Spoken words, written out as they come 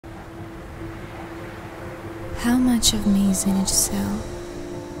How much of me is in each cell?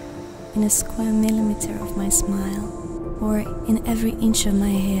 In a square millimeter of my smile, or in every inch of my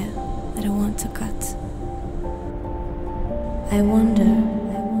hair that I want to cut? I wonder,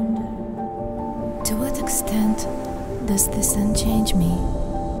 to what extent does the sun change me,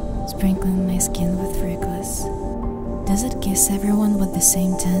 sprinkling my skin with freckles? Does it kiss everyone with the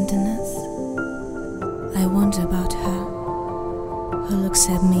same tenderness? I wonder about her, who looks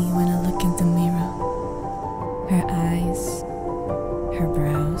at me when I look in the mirror. Her eyes, her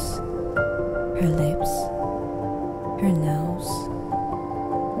brows, her lips, her nose,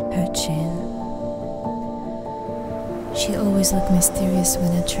 her chin. She always looked mysterious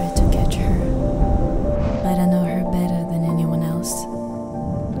when I tried to catch her, but I know her better than anyone else.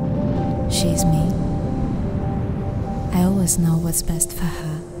 She's me. I always know what's best for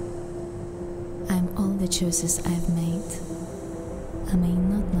her. I'm all the choices I've made. I may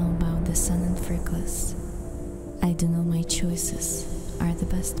not know about the sun and freckles. I do know my choices are the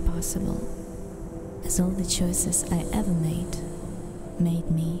best possible, as all the choices I ever made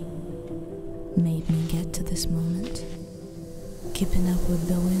me get to this moment. Keeping up with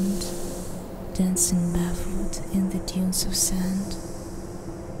the wind, dancing barefoot in the dunes of sand,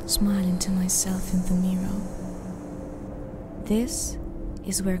 smiling to myself in the mirror. This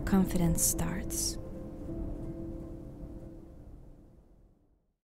is where confidence starts.